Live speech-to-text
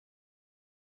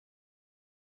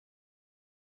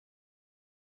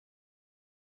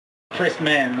First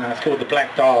man, it's called the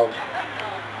Black Dog.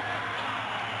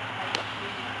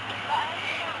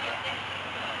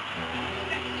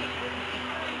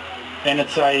 And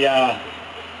it's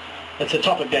a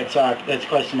topic that's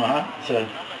close to my heart. It's a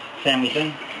family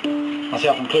thing,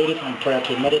 myself included. I'm proud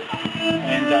to admit it.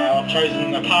 And I've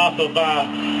chosen the path of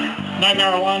no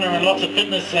marijuana and lots of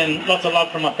fitness and lots of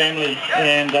love from my family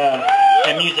and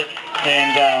music.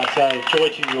 And so joy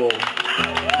to you all.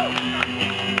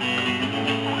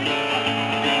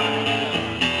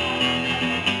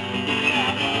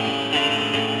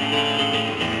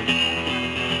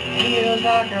 Feels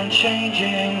like I'm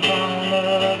changing from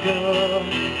the good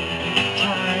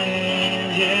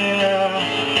times, yeah.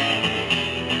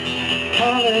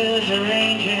 Colors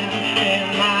arranging in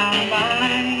my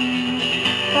mind.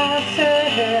 I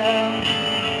said,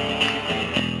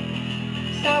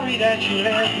 sorry that you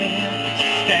left me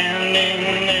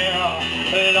standing there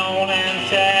alone and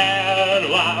sad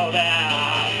while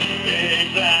that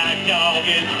big black dog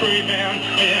is creeping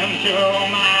into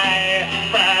my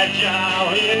fragile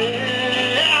head.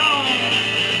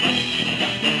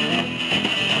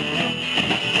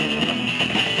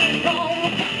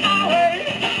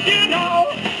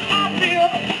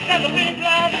 The big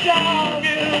black dog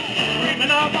is creeping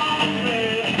up on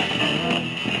me.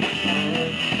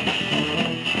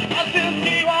 I still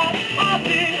see what I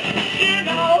see, you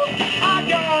know. I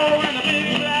go and the big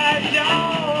black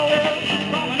dog is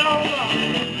coming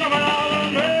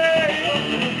over me.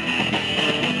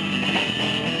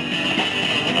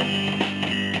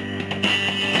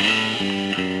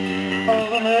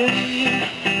 Over me.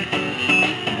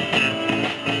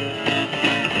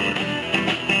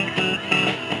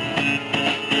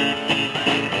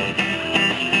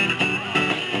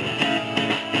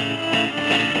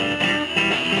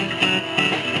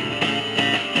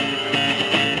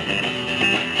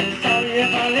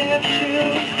 If I left you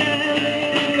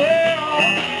standing there,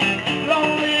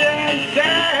 lonely and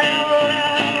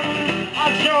sad, I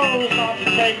chose not to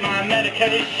take my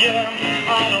medication. I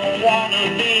don't want to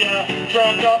be a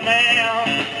drugged up man.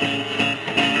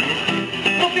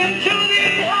 Look into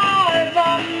the eyes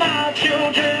of my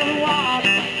children, what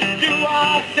do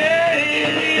I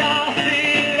say? I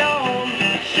see love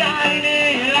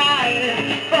shining light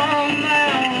from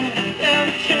them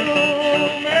into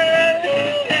me.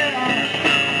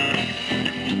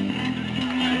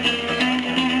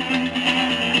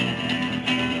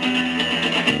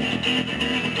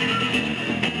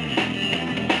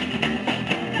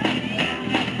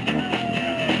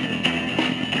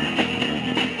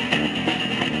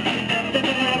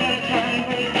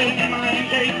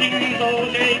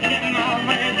 Taking my